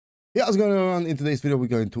Yeah, what's going on? In today's video, we're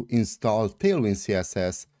going to install Tailwind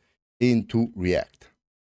CSS into React.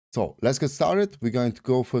 So let's get started. We're going to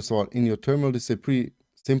go first of all in your terminal. This is a pretty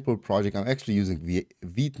simple project. I'm actually using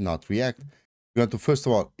Vite, not React. We're going to first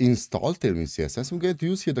of all install Tailwind CSS. We're going to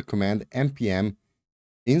use here the command npm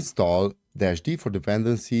install-d for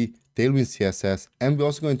dependency Tailwind CSS, and we're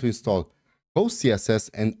also going to install host CSS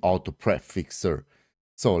and auto prefixer.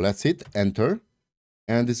 So let's hit enter,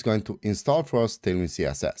 and it's going to install for us Tailwind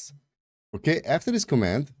CSS. Okay, after this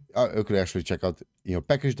command, you could actually check out in your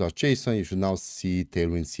package.json. You should now see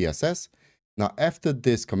Tailwind CSS. Now, after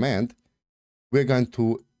this command, we're going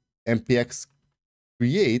to npx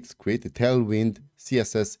create a Tailwind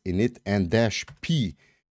CSS init and -p,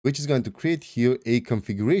 which is going to create here a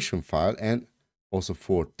configuration file, and also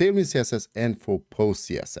for Tailwind CSS and for post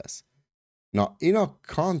CSS. Now, in our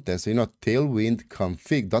contents, in our Tailwind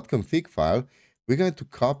config.config file, we're going to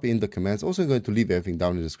copy in the commands. Also, I'm going to leave everything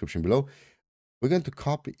down in the description below. We're going to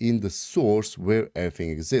copy in the source where everything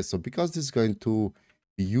exists. So because this is going to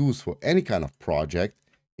be used for any kind of project,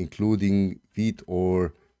 including Vite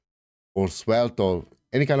or Svelte or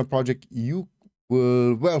any kind of project, you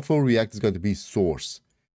will, well, for React is going to be source.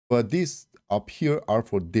 But these up here are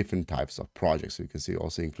for different types of projects. So you can see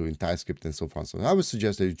also including TypeScript and so on. So I would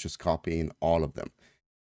suggest that you just copy in all of them.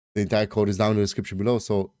 The entire code is down in the description below,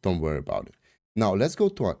 so don't worry about it. Now let's go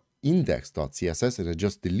to our index.css, and I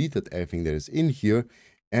just deleted everything that is in here,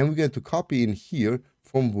 and we're going to copy in here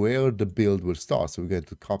from where the build will start. So we're going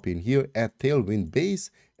to copy in here at Tailwind base,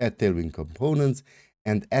 at Tailwind components,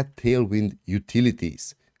 and at Tailwind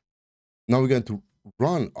utilities. Now we're going to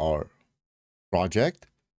run our project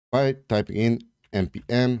by typing in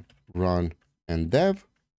npm run and dev,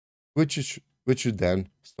 which should then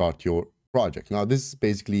start your project. Now this is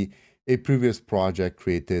basically a previous project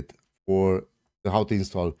created for how to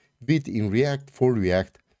install Vite in React for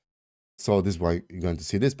React. So this is why you're going to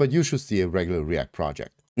see this, but you should see a regular React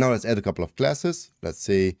project. Now let's add a couple of classes. Let's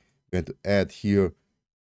say we're going to add here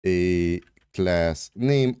a class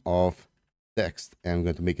name of text, and I'm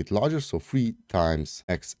going to make it larger, so 3 times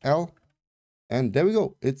XL. And there we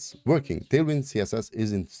go, it's working. Tailwind CSS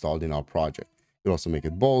is installed in our project. You also make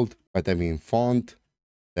it bold by typing in font-bold.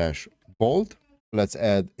 Let's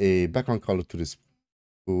add a background color to this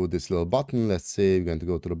little button. Let's say we're going to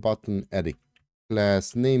go to the button, add a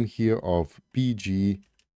class name here of PG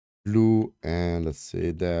blue, and let's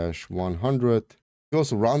say -100. You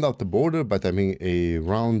also round out the border by typing a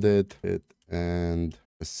rounded and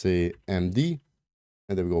let's say MD.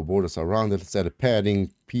 And there we go, borders are rounded. Let's add a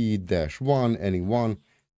padding P-1, adding 1,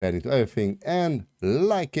 padding to everything, and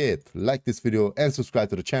like this video and subscribe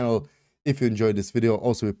to the channel if you enjoyed this video.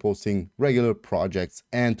 Also, we're posting regular projects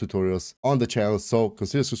and tutorials on the channel, so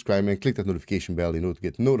consider subscribing and click that notification bell in order to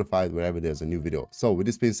get notified wherever there's a new video. So with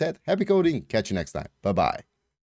this being said, happy coding, catch you next time. Bye bye.